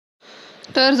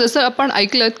तर जसं आपण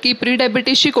ऐकलं की प्री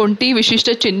डायबिटीसची कोणतीही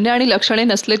विशिष्ट चिन्हे आणि लक्षणे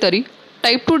नसले तरी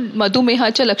टाईप 2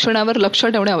 मधुमेहाच्या लक्षणावर लक्ष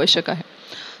ठेवणे आवश्यक आहे.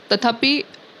 तथापि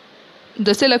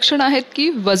जसे लक्षण आहेत की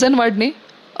वजन वाढणे,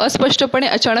 अस्पष्टपणे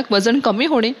अचानक वजन कमी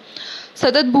होणे,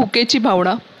 सतत भुकेची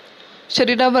भावना,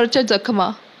 शरीरावरच्या जखमा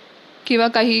किंवा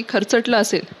काही खरचटलं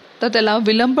असेल तर त्याला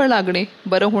विलंब लागणे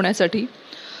बरं होण्यासाठी,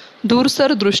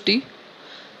 धूरसर दृष्टी,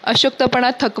 अशक्तपणा,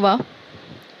 थकवा,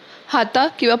 हाता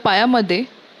किंवा पायामध्ये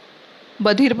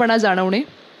बधीरपणा जाणवणे,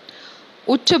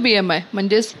 उच्च BMI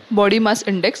म्हणजेच body mass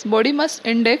index. Body mass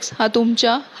index हा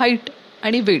तुमच्या हाईट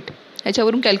आणि वेट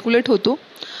ह्याच्यावरून कॅल्क्युलेट होतो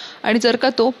आणि जर का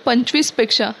तो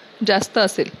 25पेक्षा जास्त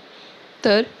असेल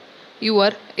तर you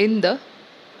are in the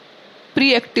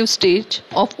pre active stage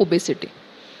of obesity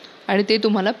आणि ते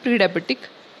तुम्हाला प्री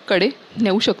डायबेटिककडे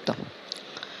नेऊ शकतं.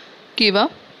 किंवा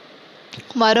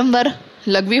वारंवार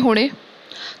लघवी होणे,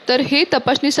 तर हे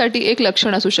तपासणीसाठी एक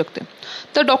लक्षण असू शकते.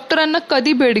 तर डॉक्टरांना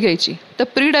कधी भेट घ्यायची, तर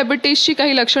प्री डायबिटीसची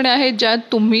काही लक्षणे आहेत ज्यात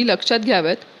तुम्ही लक्षात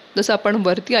घ्याव्यात, जसं आपण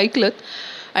वरती ऐकलत.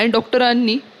 आणि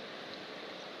डॉक्टरांनी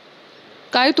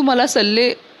काय तुम्हाला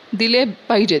सल्ले दिले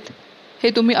पाहिजेत हे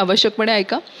तुम्ही आवश्यकपणे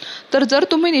ऐका. तर जर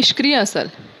तुम्ही निष्क्रिय असाल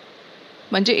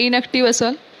म्हणजे इनॲक्टिव्ह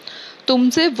असाल,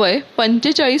 तुमचे वय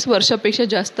 45 वर्षापेक्षा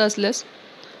जास्त असल्यास,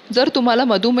 जर तुम्हाला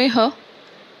मधुमेह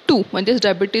 2 म्हणजेच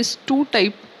डायबिटीस 2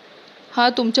 टाईप हा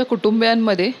तुमच्या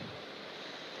कुटुंबियांमध्ये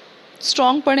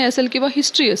स्ट्रॉंगपणे असेल किंवा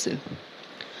हिस्ट्री असेल,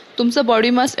 तुमचं बॉडी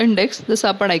मास इंडेक्स जसं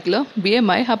आपण ऐकलं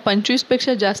BMI हा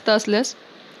 25पेक्षा जास्त असल्यास,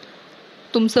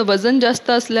 तुमचं वजन जास्त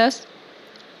असल्यास,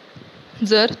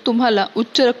 जर तुम्हाला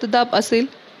उच्च रक्तदाब असेल,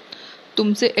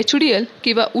 तुमचे HDL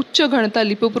किंवा उच्च घनता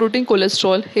लिपोप्रोटीन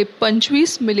कोलेस्ट्रॉल हे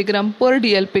 25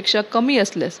 mg/dl पेक्षा कमी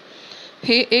असल्यास,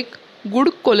 हे एक गुड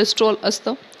कोलेस्ट्रॉल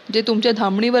असतं जे तुमच्या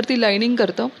धामणीवरती लाईनिंग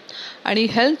करतं आणि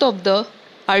हेल्थ ऑफ द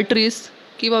आर्टरीज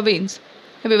किंवा वेन्स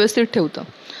हे व्यवस्थित ठेवतं.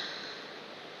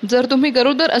 जर तुम्ही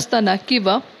गरोदर असताना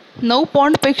किंवा 9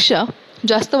 पौंडपेक्षा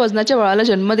जास्त वजनाच्या बाळाला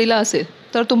जन्म दिला असेल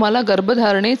तर तुम्हाला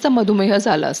गर्भधारणेचा मधुमेह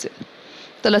झाला असेल,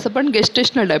 त्याला आपण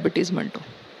गेस्टेशनल डायबिटीज म्हणतो.